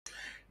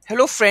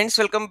Hello friends,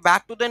 welcome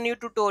back to the new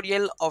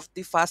tutorial of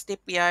the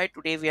FastAPI.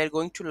 Today we are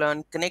going to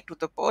learn connect with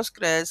the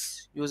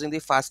Postgres using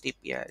the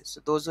FastAPI. So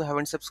those who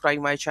haven't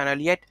subscribed my channel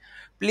yet,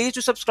 please do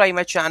subscribe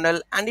my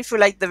channel, and if you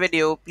like the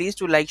video, please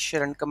do like,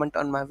 share and comment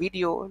on my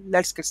video.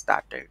 Let's get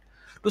started.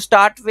 To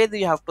start with,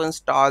 you have to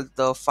install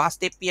the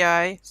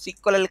FastAPI,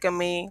 SQL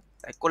Alchemy,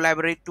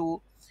 Collaborate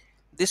 2,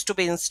 this to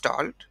be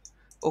installed.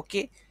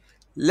 Okay,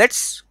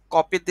 let's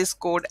copy this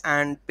code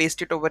and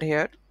paste it over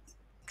here.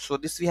 So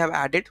this we have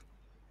added.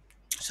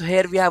 So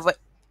here we have a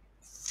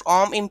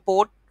from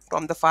import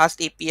from the fast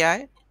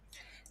API.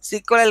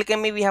 SQL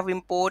Alchemy we have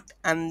import,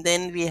 and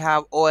then we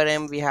have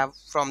ORM we have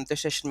from the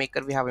session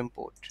maker we have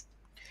import.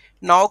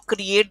 Now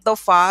create the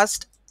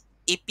fast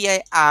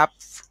API app,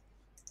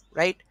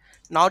 right?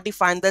 Now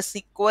define the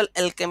SQL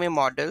Alchemy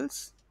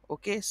models.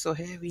 Okay, so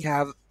here we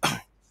have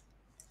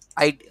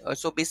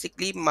so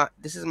basically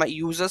this is my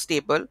users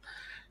table.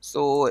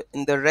 So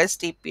in the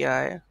REST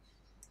API,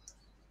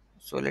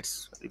 so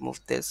let's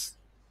remove this.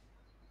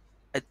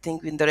 I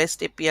think in the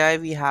REST API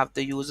we have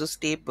the users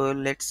table.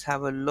 Let's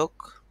have a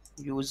look.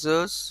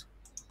 Users.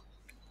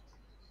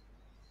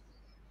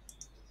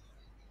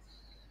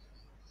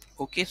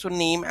 Okay, so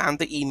name and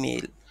the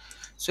email.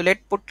 So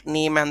let's put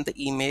name and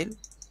the email.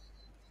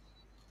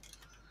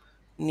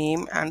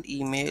 Name and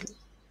email.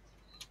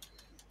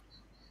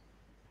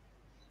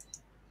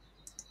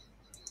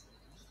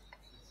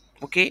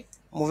 Okay,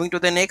 moving to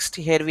the next.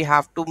 Here we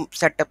have to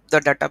set up the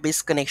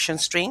database connection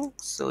string.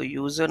 So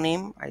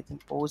username, I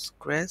think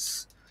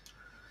Postgres,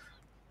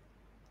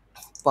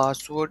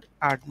 password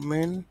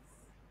admin,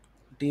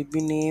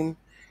 db name,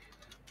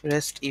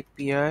 REST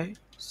API.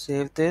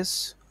 Save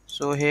this.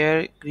 So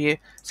here create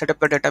set up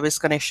the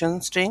database connection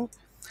string.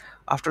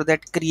 After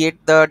that,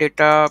 create the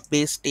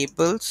database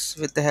tables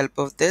with the help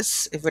of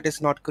this. If it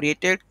is not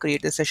created,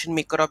 create a session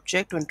maker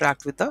object to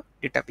interact with the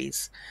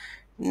database.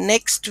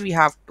 Next, we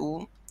have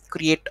to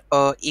create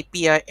a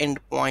API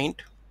endpoint.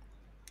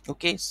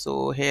 Okay,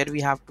 so here we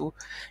have to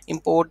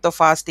import the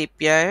fast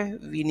API.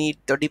 We need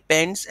the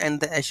depends and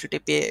the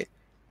HTTP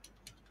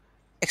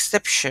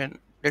exception.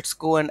 Let's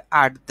go and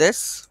add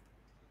this.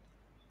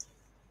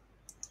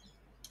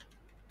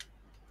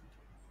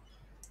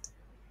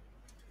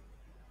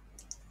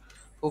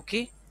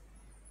 Okay,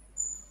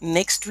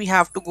 next we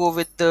have to go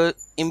with the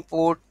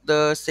import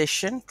the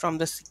session from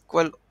the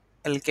SQL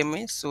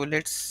Alchemy. So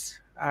let's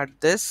add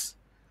this.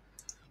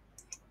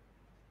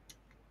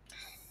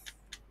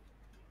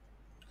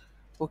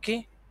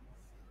 Okay,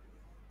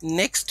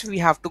 next we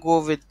have to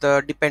go with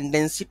the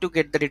dependency to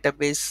get the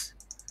database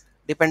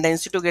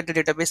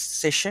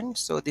session.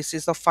 So this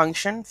is the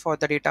function for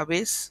the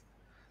database.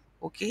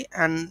 Okay,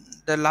 and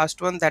the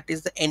last one, that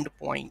is the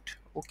endpoint.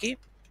 Okay,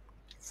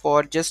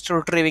 for just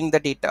retrieving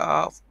the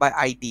data by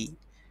ID.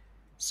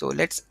 So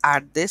let's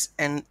add this,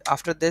 and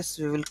after this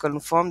we will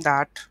confirm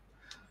that.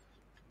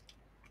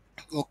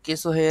 Okay,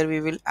 so here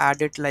we will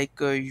add it like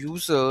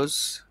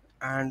users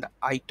and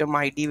item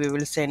ID we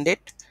will send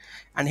it,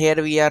 and here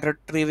we are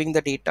retrieving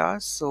the data.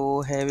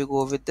 So here we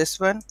go with this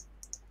one,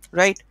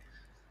 right?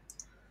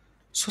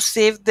 So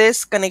save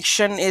this.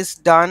 Connection is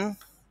done.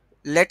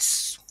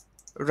 Let's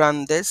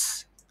run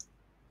this.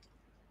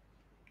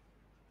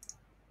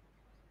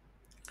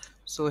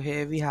 So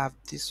here we have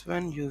this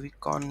one,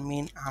 UVCon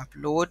main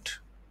upload.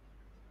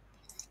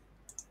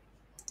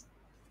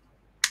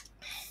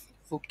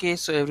 Okay,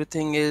 so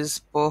everything is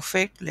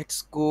perfect.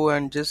 Let's go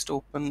and just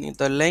open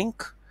the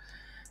link,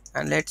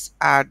 and let's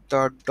add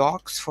the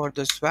docs for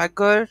the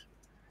Swagger.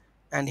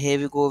 And here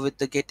we go with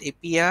the get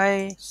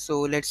API. So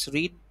let's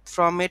read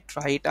from it,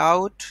 try it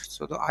out.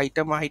 So the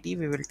item ID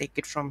we will take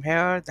it from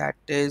here. That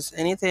is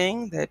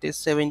anything that is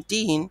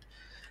 17.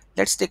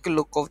 Let's take a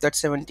look of that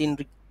 17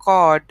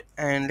 record,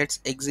 and let's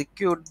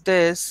execute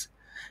this,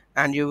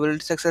 and you will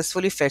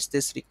successfully fetch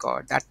this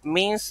record. That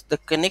means the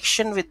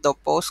connection with the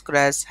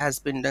Postgres has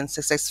been done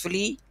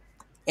successfully.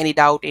 Any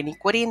doubt, any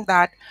query in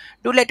that,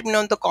 do let me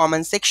know in the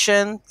comment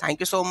section. Thank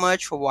you so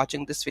much for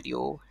watching this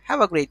video. Have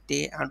a great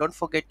day, and don't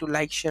forget to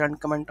like, share and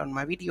comment on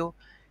my video.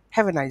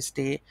 Have a nice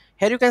day.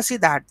 Here you can see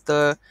that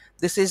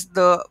this is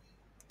the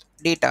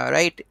data,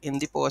 right, in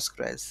the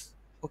Postgres.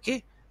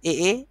 Okay,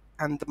 AA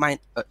and the my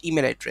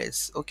email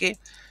address. Okay,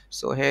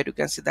 so here you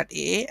can see that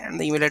AA and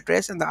the email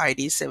address, and the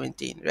ID is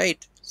 17,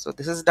 right? So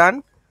this is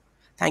done.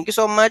 Thank you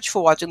so much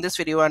for watching this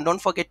video, and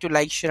don't forget to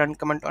like, share and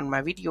comment on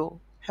my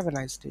video. Have a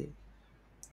nice day.